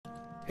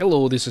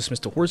Hello, this is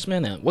Mr.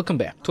 Horseman and welcome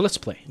back to Let's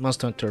Play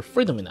Monster Hunter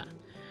Freedom Unite.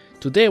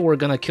 Today we're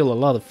gonna kill a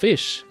lot of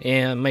fish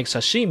and make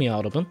sashimi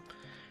out of them.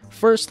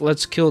 First,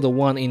 let's kill the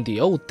one in the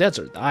old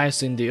desert,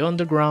 ice in the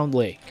underground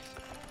lake,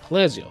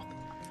 Plesioth.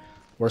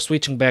 We're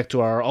switching back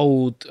to our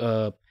old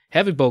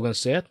heavy bowgun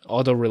set,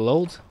 auto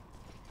reload.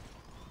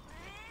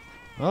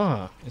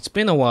 It's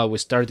been a while we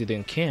started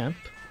in camp.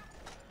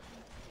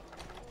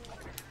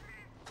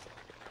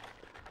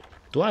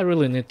 Do I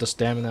really need the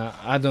stamina?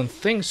 I don't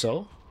think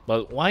so.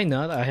 But why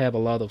not? I have a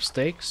lot of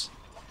steaks.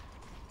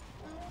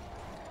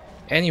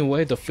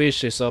 Anyway, the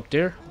fish is up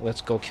there.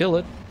 Let's go kill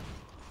it.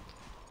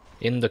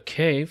 In the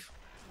cave.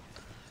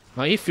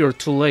 Now if you're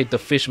too late, the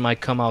fish might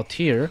come out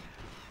here.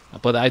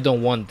 But I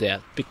don't want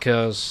that.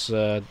 Because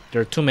there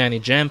are too many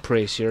gem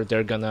preys here.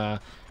 They're gonna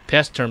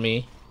pester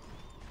me.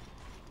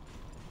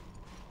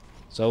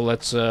 So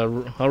let's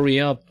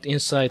hurry up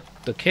inside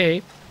the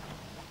cave.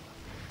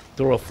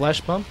 Throw a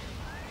flash bomb.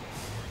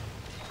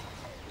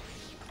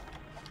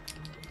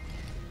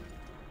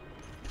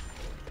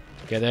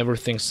 Get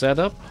everything set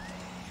up.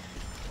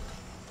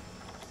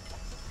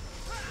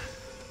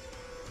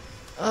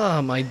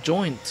 My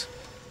joint.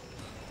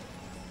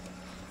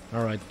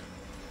 Alright.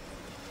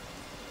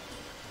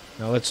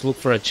 Now let's look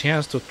for a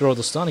chance to throw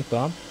the sonic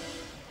bomb.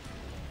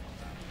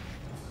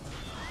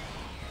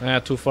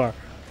 Too far.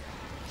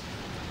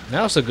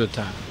 Now's a good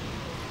time.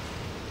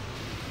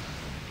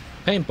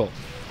 Paintball.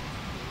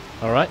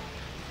 Alright.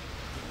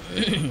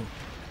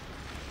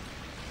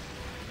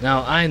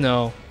 Now I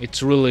know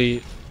it's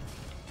really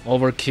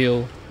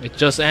overkill, it's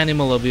just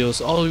animal abuse.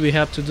 All we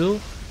have to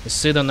do is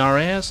sit on our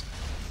ass,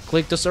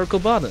 click the circle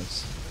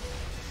buttons.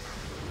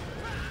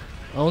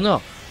 Oh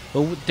no,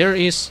 but there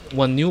is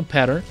one new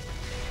pattern.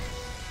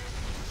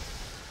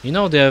 You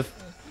know that...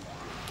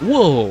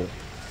 Whoa!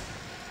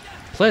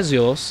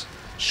 Plesioth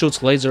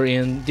shoots laser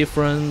in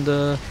different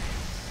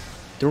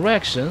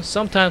directions.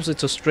 Sometimes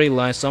it's a straight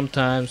line,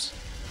 sometimes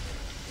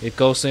it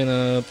goes in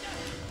a...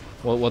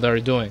 What are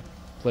you doing?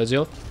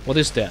 Plesioth? What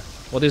is that?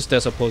 What is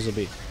that supposed to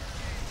be?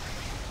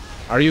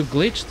 Are you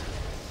glitched?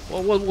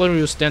 What are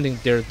you standing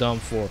there dumb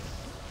for?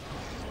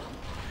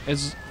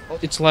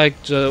 It's like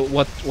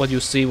what you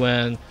see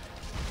when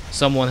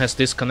someone has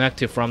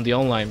disconnected from the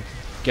online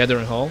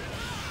gathering hall.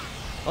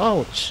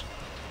 Ouch!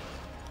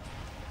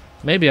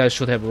 Maybe I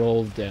should have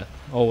rolled that.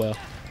 Oh well.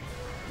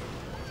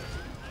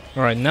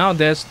 Alright, now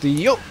that's the...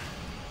 Yo!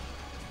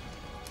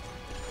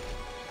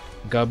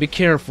 Gotta be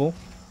careful.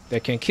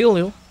 That can kill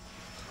you.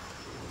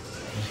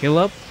 Heal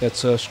up.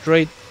 That's a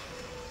straight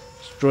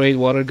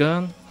water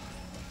gun.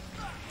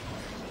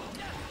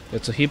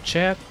 That's a hip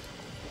check.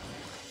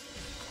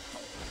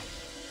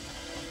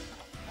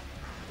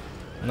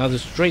 Another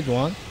straight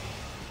one.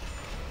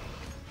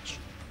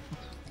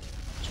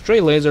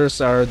 Straight lasers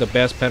are the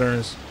best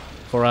patterns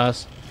for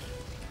us.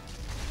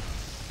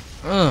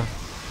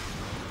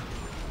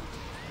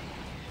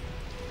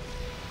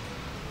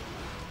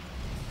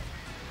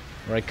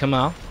 Alright, come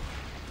out.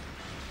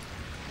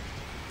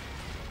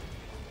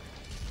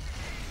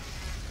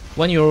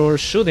 When you're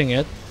shooting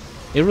it,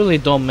 it really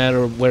don't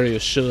matter where you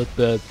shoot,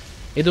 but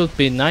it would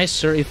be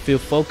nicer if you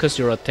focus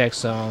your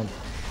attacks on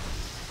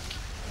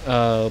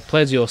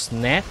Plesioth's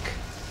neck.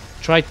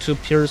 Try to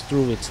pierce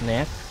through its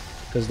neck,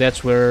 because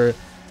that's where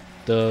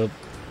the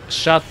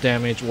shot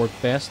damage works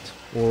best,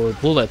 or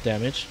bullet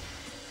damage.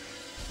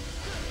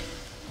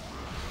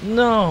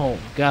 No!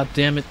 God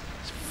damn it.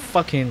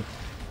 Fucking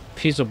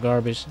piece of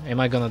garbage. Am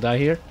I gonna die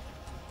here?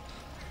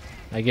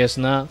 I guess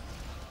not.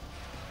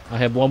 I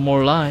have one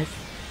more life.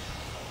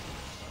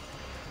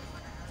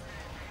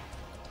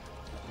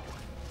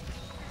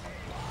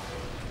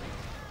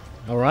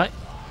 Alright.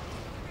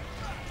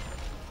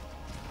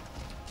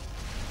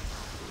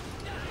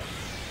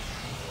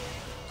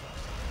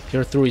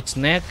 Peer through its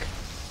neck.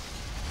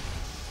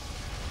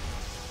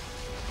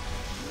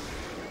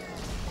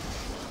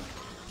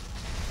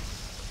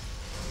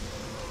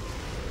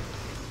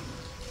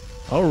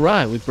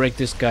 Alright, we break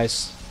this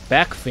guy's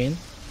back fin.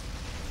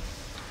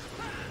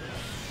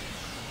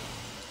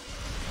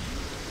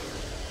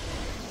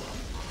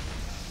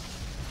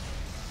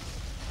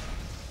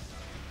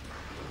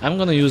 I'm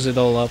gonna use it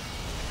all up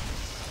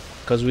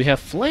because we have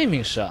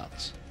flaming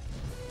shots.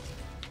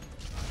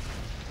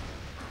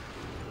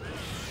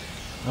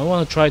 I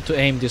want to try to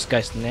aim this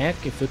guy's neck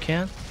if you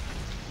can.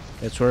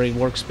 That's where it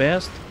works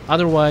best.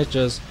 Otherwise,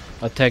 just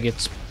attack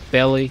its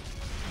belly.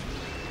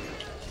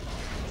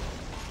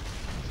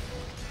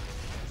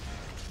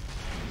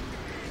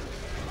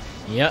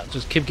 Yeah,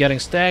 just keep getting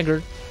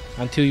staggered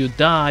until you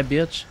die,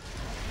 bitch.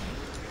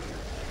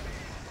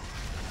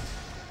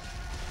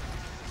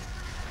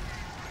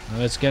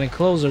 Now it's getting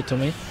closer to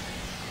me.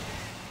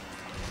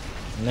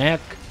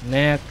 Neck,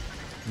 neck,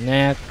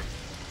 neck,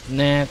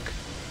 neck.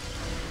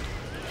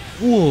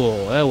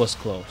 Whoa, that was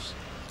close.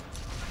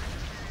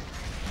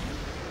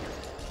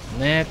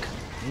 Neck,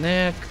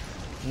 neck,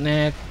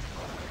 neck.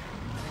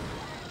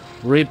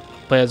 Rip,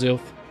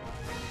 Plesioth.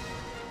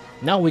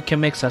 Now we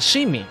can make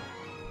sashimi.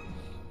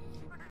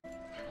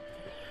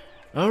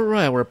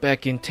 Alright, we're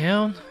back in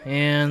town,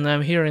 and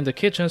I'm here in the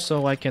kitchen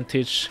so I can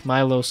teach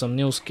Milo some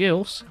new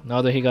skills,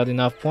 now that he got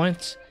enough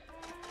points.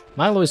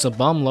 Milo is a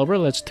bomb lover,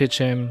 let's teach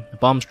him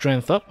bomb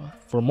strength up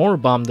for more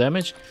bomb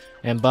damage,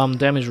 and bomb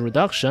damage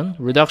reduction.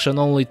 Reduction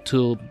only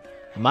to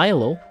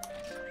Milo.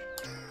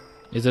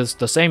 It is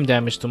the same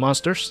damage to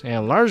monsters,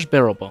 and large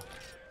barrel bow.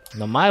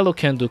 Now Milo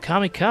can do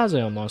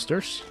kamikaze on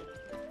monsters.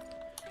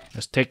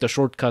 Let's take the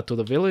shortcut to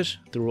the village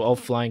through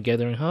offline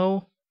gathering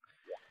hole.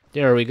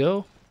 There we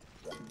go.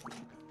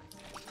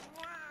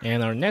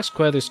 And our next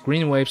quest is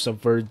Green Waves of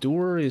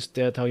Verdure. Is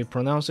that how you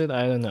pronounce it?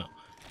 I don't know.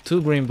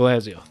 2 green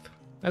Plesioth.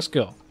 Let's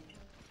go.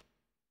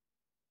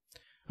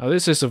 Now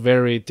this is a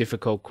very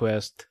difficult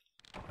quest.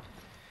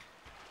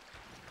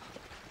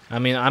 I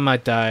mean, I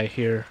might die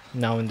here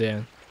now and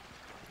then.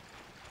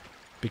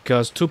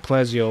 Because 2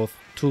 Plesioth,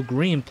 2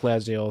 green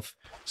Plesioth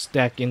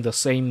stack in the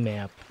same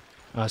map,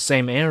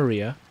 same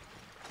area.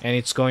 And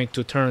it's going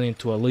to turn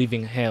into a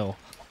living hell.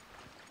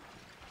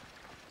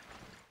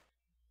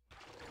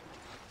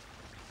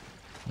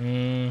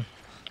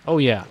 Oh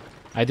yeah,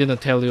 I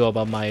didn't tell you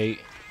about my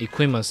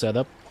equipment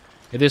setup.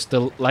 It is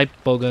the light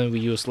bowgun we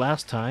used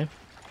last time.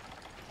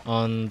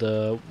 On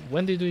the...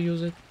 when did we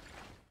use it?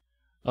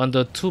 On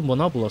the 2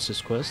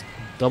 Monobolus quest,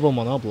 double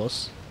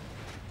Monobolus.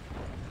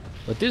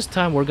 But this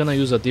time we're gonna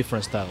use a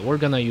different style. We're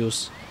gonna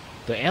use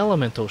the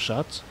elemental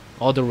shots,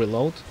 auto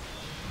reload.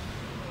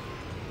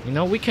 You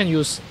know, we can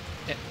use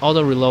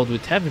auto reload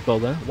with heavy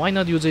bowgun. Why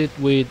not use it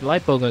with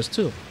light bowguns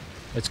too?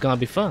 It's gonna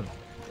be fun.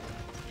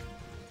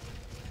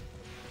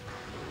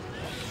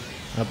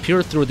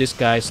 Peer through this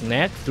guy's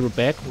neck, through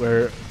back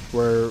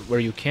where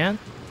you can.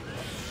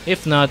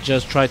 If not,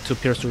 just try to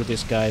pierce through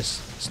this guy's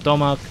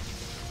stomach.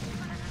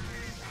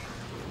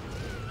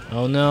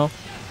 Oh no,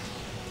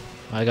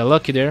 I got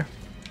lucky there.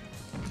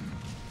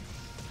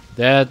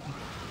 That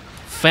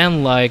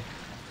fan-like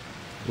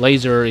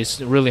laser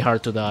is really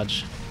hard to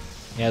dodge.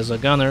 As a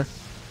gunner.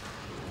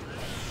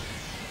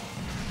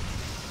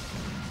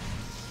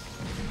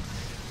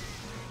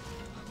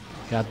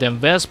 Goddamn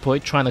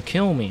Vespoid trying to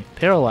kill me,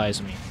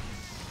 paralyze me.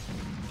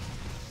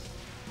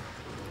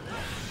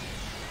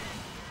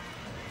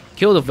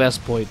 Kill the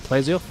Vespoid,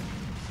 Plesioth.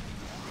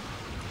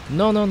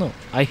 No, no, no.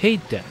 I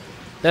hate that.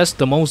 That's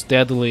the most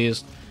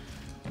deadliest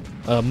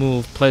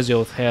move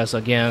Plesioth has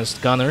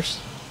against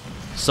gunners.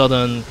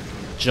 Sudden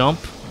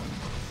jump.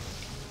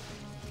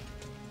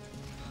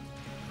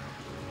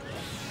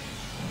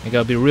 I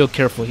gotta be real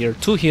careful here.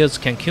 2 hits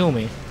can kill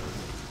me.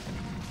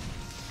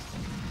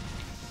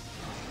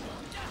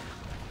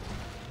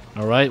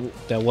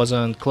 Alright, that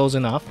wasn't close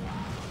enough.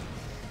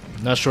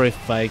 Not sure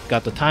if I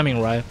got the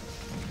timing right.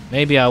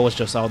 Maybe I was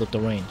just out of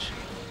the range.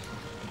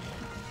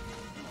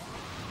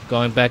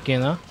 Going back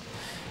in, huh?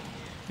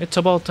 It's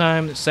about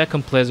time.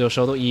 Second Plesioth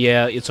Shadow.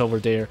 Yeah, it's over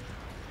there.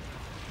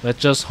 Let's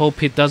just hope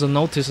he doesn't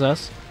notice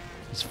us.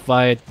 Let's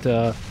fight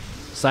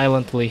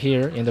silently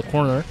here in the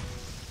corner.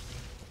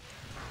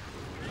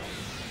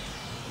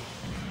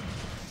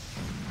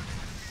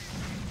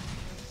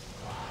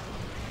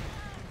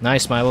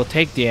 Nice, Milo.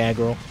 Take the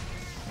aggro.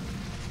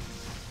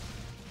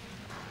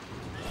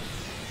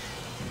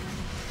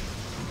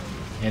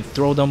 And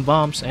throw them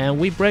bombs, and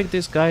we break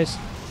this guy's.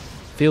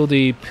 Feel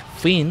the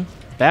fin,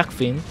 back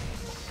fin.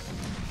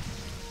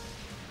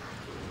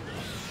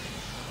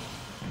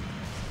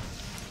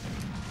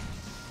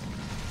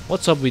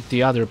 What's up with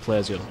the other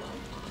Plesioth?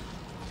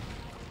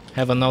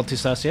 Haven't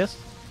noticed us yet?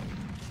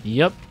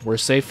 Yep, we're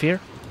safe here.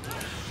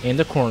 In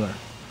the corner.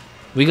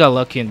 We got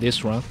lucky in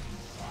this run.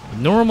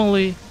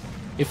 Normally,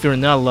 if you're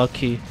not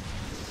lucky,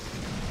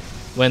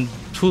 when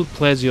 2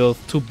 Plesioth,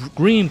 2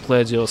 green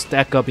Plesioth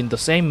stack up in the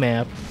same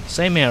map,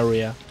 same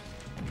area,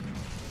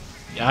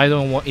 I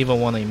don't even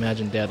want to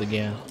imagine that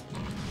again.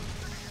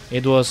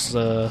 It was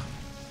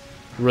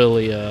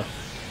really a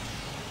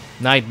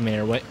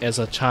nightmare as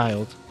a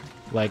child.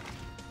 Like,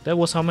 that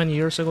was how many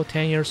years ago?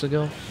 10 years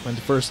ago?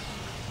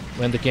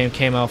 When the game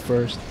came out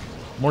first?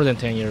 More than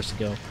 10 years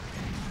ago.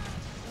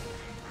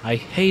 I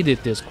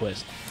hated this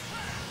quest.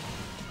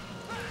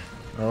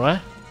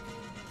 Alright?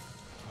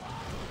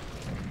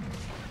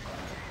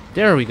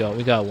 There we go,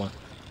 we got one.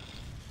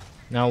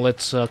 Now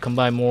let's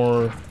combine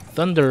more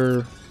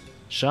thunder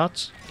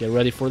shots. Get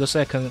ready for the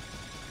second.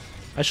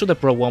 I should have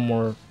brought one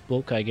more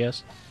book, I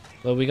guess.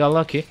 But we got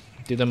lucky.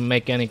 Didn't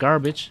make any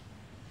garbage.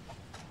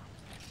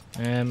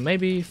 And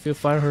maybe a few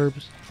fire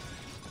herbs.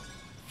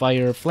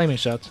 Fire flaming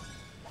shots.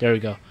 There we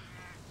go.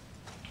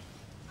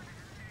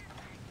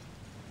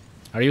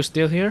 Are you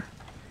still here?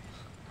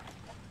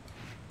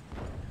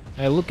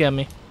 Hey, look at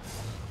me.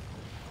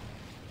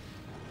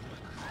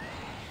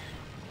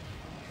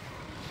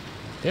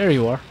 There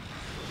you are.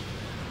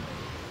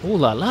 Ooh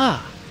la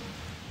la!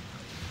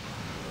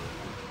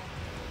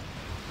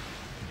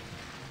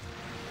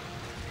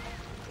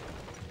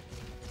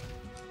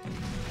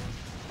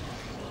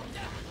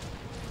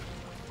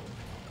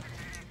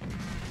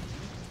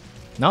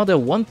 Now that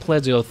one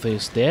Plesioth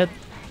is dead,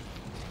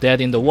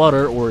 dead in the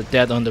water or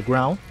dead on the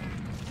ground,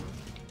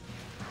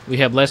 we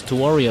have less to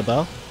worry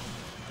about.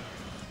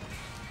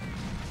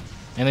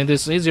 And it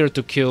is easier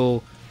to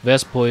kill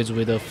Vespoids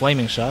with a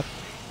flaming shot.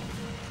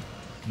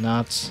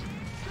 Nuts.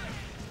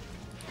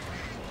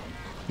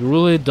 You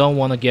really don't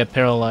want to get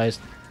paralyzed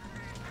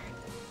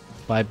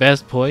by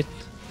Vespoid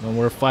when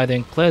we're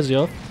fighting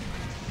Plesioth.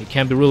 It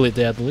can be really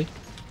deadly.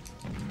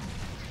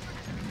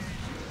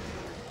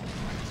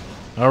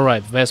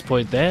 Alright,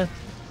 Vespoid dead.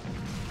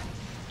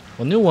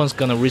 A new one's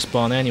gonna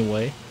respawn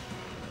anyway.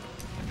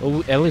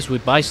 But at least we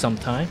buy some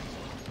time.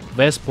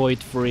 Vespoid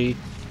free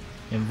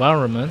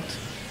environment.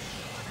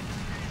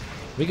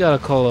 We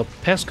gotta call up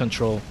pest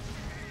control.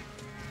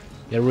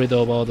 Get rid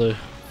of all the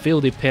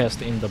filthy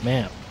pests in the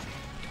map.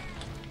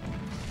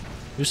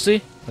 You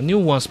see? A new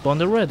one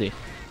spawned already.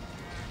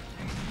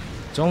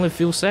 It's only a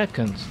few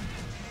seconds.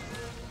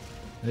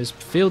 This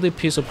filthy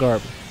piece of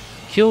garbage.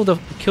 Kill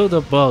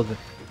the bug,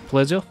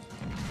 Plesioth.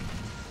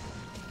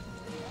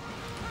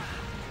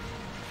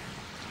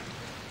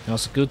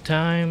 Now's a good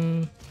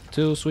time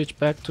to switch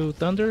back to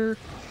Thunder.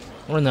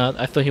 Or not,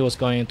 I thought he was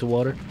going into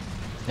water.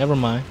 Never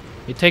mind.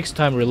 It takes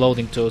time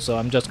reloading too, so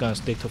I'm just gonna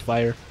stick to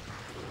fire.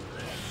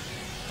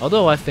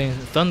 Although I think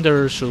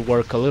Thunder should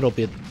work a little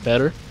bit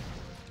better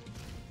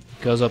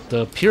because of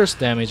the pierce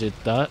damage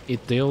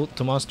it deals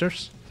to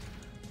monsters.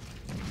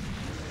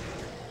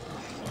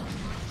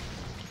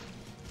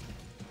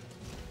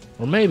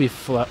 Or maybe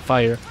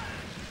fire.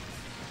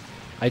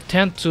 I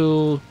tend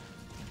to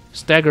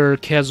stagger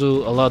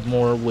Kazu a lot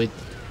more with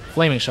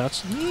flaming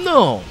shots.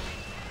 No!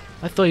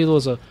 I thought it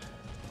was a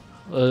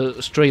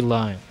straight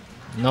line.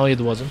 No,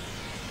 it wasn't.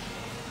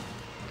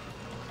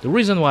 The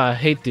reason why I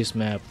hate this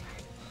map,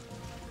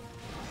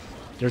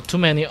 there are too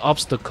many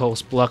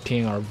obstacles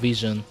blocking our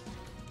vision.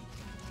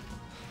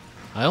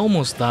 I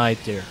almost died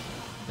there.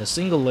 A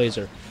single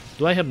laser.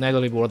 Do I have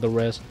negative water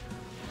res?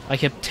 I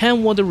have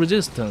 10 water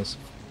resistance.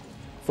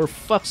 For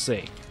fuck's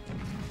sake.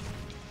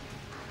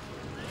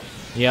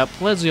 Yeah,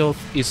 Plesioth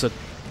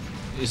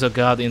is a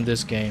god in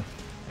this game.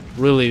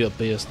 Really a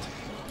beast.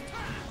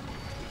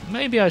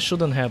 Maybe I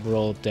shouldn't have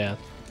rolled that.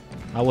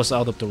 I was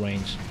out of the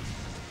range.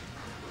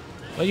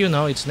 But you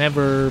know, it's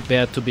never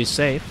bad to be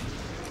safe.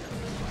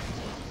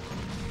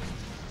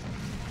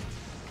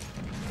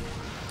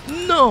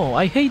 No,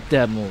 I hate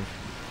that move.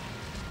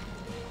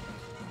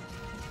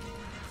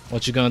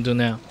 What you gonna do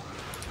now?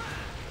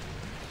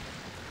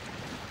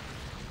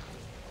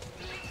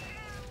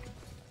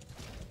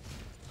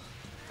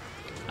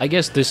 I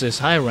guess this is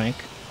high rank.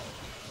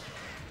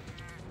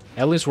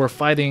 At least we're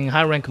fighting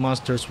high rank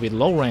monsters with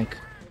low rank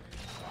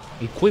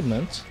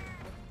equipment.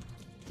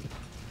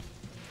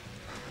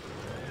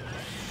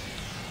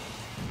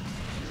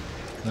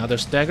 Another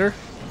stagger.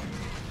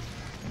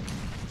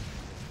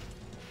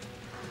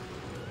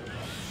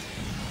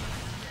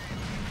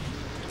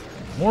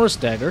 More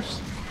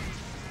staggers.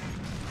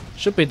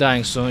 Should be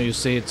dying soon. You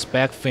see its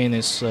back fin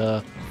is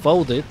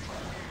folded.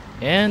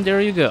 And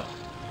there you go.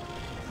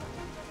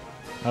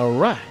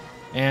 Alright.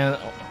 And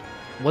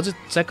was it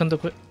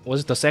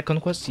the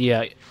second quest?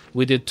 Yeah,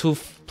 we did 2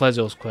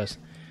 Plesioth quests.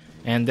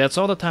 And that's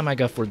all the time I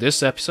got for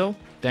this episode.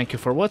 Thank you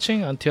for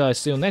watching. Until I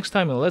see you next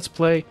time in Let's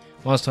Play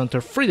Monster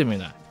Hunter Freedom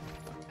Unite.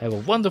 Have a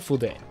wonderful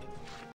day.